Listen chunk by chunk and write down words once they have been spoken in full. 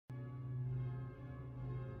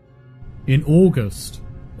In August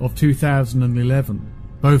of 2011,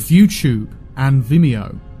 both YouTube and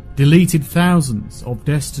Vimeo deleted thousands of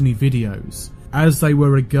Desteni videos as they were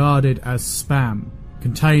regarded as spam,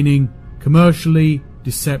 containing commercially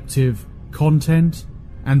deceptive content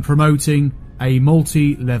and promoting a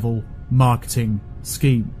multi-level marketing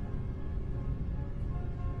scheme.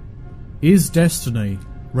 Is Desteni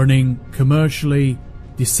running commercially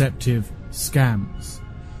deceptive scams?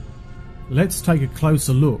 Let's take a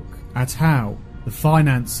closer look at how the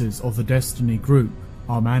finances of the Desteni group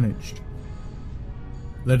are managed.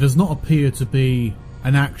 There does not appear to be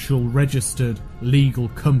an actual registered legal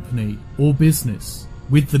company or business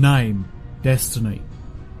with the name Desteni.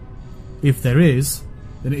 If there is,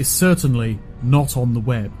 then it is certainly not on the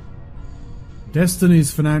web.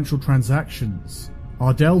 Desteni's financial transactions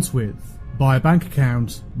are dealt with by a bank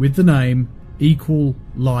account with the name Equal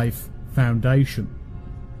Life Foundation.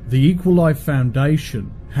 The Equal Life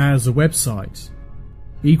Foundation has a website,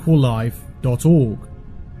 equallife.org,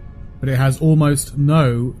 but it has almost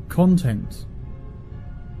no content.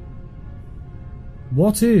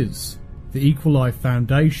 What is the Equal Life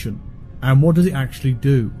Foundation and what does it actually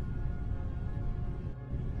do?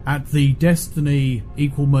 At the Desteni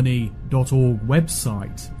equalmoney.org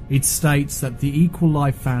website, it states that the Equal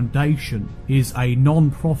Life Foundation is a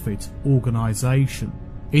non-profit organisation.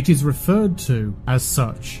 It is referred to as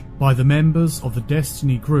such by the members of the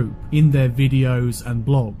Desteni group in their videos and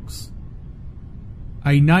blogs.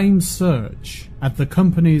 A name search at the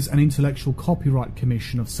Companies and Intellectual Copyright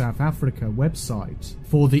Commission of South Africa website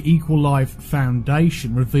for the Equal Life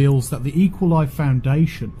Foundation reveals that the Equal Life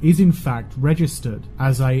Foundation is in fact registered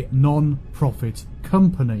as a non-profit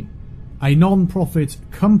company. A non-profit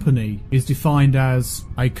company is defined as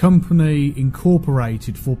a company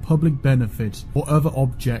incorporated for public benefit or other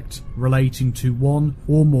object relating to one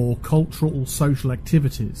or more cultural or social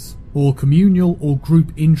activities, or communal or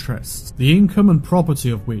group interests, the income and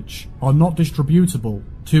property of which are not distributable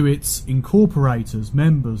to its incorporators,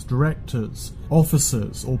 members, directors,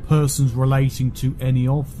 officers, or persons relating to any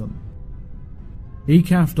of them.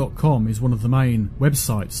 ecaf.com is one of the main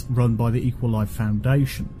websites run by the Equal Life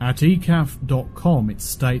Foundation. At ecaf.com it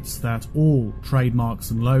states that all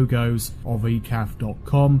trademarks and logos of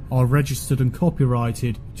ecaf.com are registered and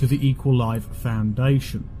copyrighted to the Equal Life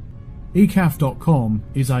Foundation. ecaf.com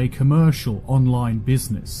is a commercial online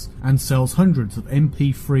business and sells hundreds of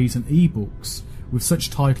MP3s and ebooks with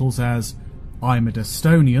such titles as I'm a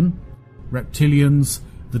Destonian, Reptilians,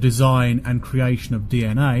 The Design and Creation of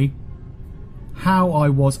DNA, How I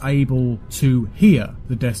Was Able to Hear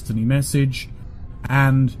the Desteni Message,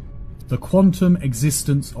 and The Quantum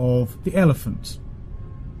Existence of the Elephant.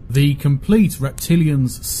 The complete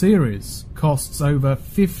Reptilians series costs over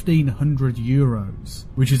 €1,500,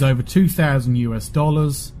 which is over 2,000 US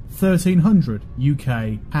dollars, 1,300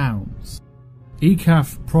 UK pounds.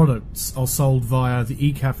 ECAF products are sold via the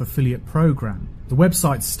ECAF affiliate program. The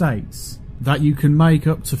website states that you can make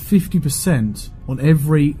up to 50% on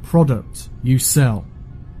every product you sell.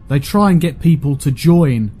 They try and get people to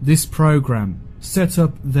join this program, set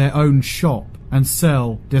up their own shop and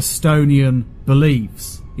sell Destonian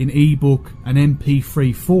beliefs in ebook and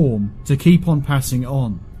MP3 form to keep on passing it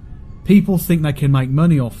on. People think they can make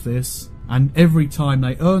money off this, and every time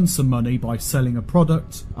they earn some money by selling a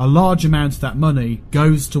product, a large amount of that money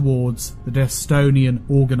goes towards the Destonian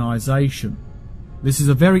organisation. This is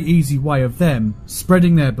a very easy way of them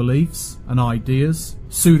spreading their beliefs and ideas,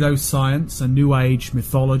 pseudoscience and New Age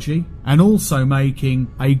mythology, and also making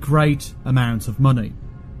a great amount of money.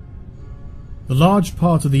 The large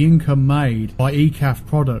part of the income made by ECAF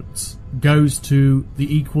products goes to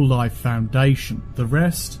the Equal Life Foundation. The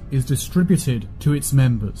rest is distributed to its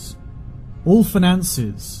members. All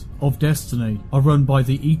finances of Desteni are run by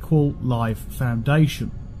the Equal Life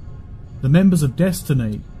Foundation. The members of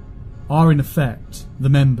Desteni are in effect the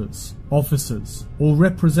members, officers, or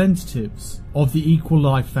representatives of the Equal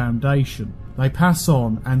Life Foundation. They pass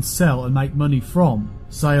on and sell and make money from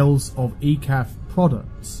sales of ECAF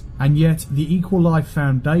products, and yet the Equal Life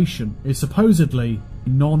Foundation is supposedly a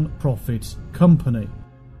non-profit company.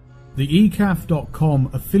 The ecaf.com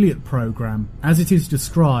affiliate program, as it is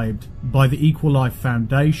described by the Equal Life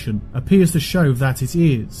Foundation, appears to show that it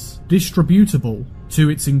is distributable to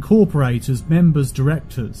its incorporators, members,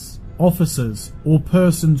 directors, officers, or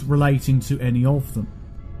persons relating to any of them.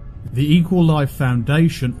 The Equal Life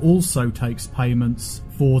Foundation also takes payments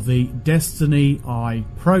for the Desteni I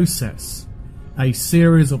process, a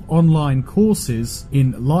series of online courses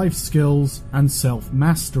in life skills and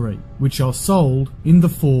self-mastery, which are sold in the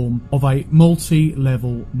form of a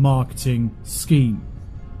multi-level marketing scheme.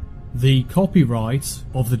 The copyright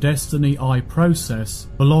of the Desteni process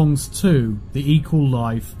belongs to the Equal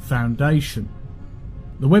Life Foundation.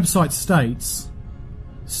 The website states,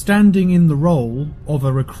 standing in the role of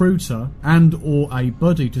a recruiter and or a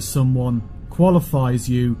buddy to someone qualifies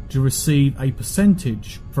you to receive a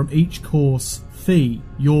percentage from each course fee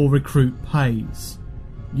your recruit pays.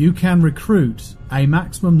 You can recruit a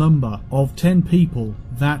maximum number of 10 people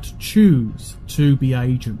that choose to be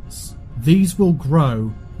agents. These will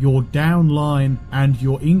grow your downline and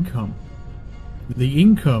your income. The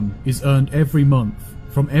income is earned every month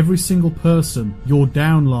from every single person, your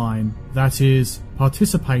downline, that is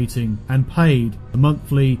participating and paid the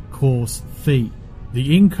monthly course fee.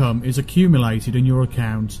 The income is accumulated in your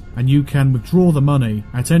account and you can withdraw the money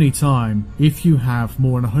at any time if you have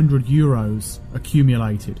more than €100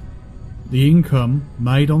 accumulated. The income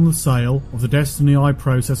made on the sale of the Desteni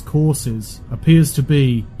process courses appears to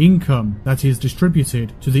be income that is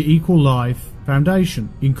distributed to the Equal Life Foundation,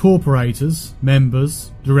 incorporators,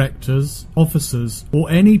 members, directors, officers, or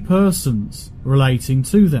any persons relating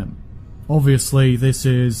to them. Obviously, this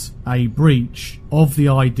is a breach of the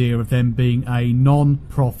idea of them being a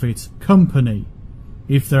non-profit company.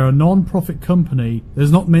 If they're a non-profit company,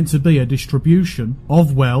 there's not meant to be a distribution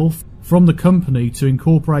of wealth from the company to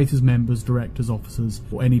incorporators, members, directors, officers,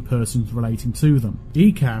 or any persons relating to them.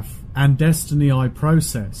 ECAF and Desteni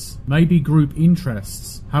process may be group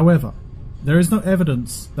interests. However, there is no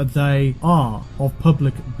evidence that they are of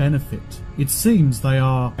public benefit. It seems they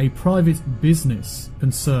are a private business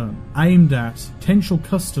concern aimed at potential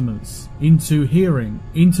customers into hearing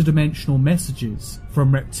interdimensional messages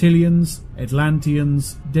from reptilians,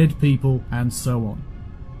 Atlanteans, dead people, and so on.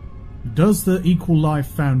 Does the Equal Life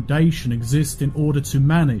Foundation exist in order to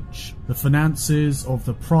manage the finances of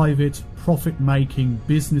the private profit-making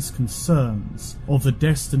business concerns of the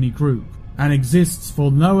Desteni Group, and exists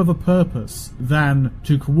for no other purpose than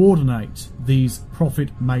to coordinate these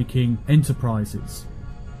profit-making enterprises?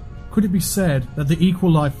 Could it be said that the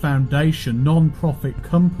Equal Life Foundation non-profit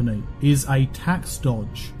company is a tax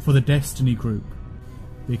dodge for the Desteni Group?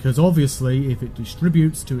 Because obviously if it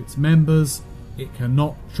distributes to its members, it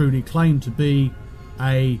cannot truly claim to be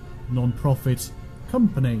a non-profit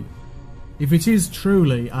company. If it is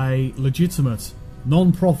truly a legitimate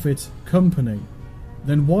non-profit company,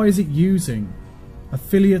 then why is it using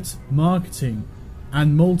affiliate marketing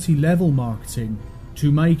and multi-level marketing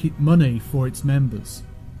to make it money for its members?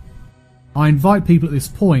 I invite people at this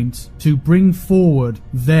point to bring forward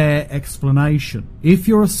their explanation. If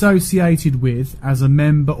you're associated with as a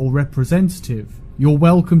member or representative, you're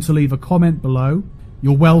welcome to leave a comment below,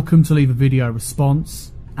 you're welcome to leave a video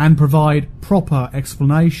response and provide proper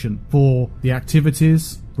explanation for the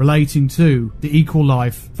activities relating to the Equal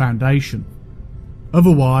Life Foundation.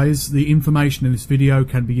 Otherwise, the information in this video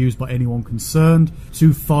can be used by anyone concerned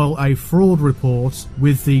to file a fraud report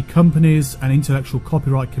with the Companies and Intellectual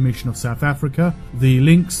Copyright Commission of South Africa. The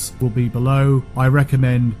links will be below. I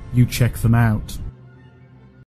recommend you check them out.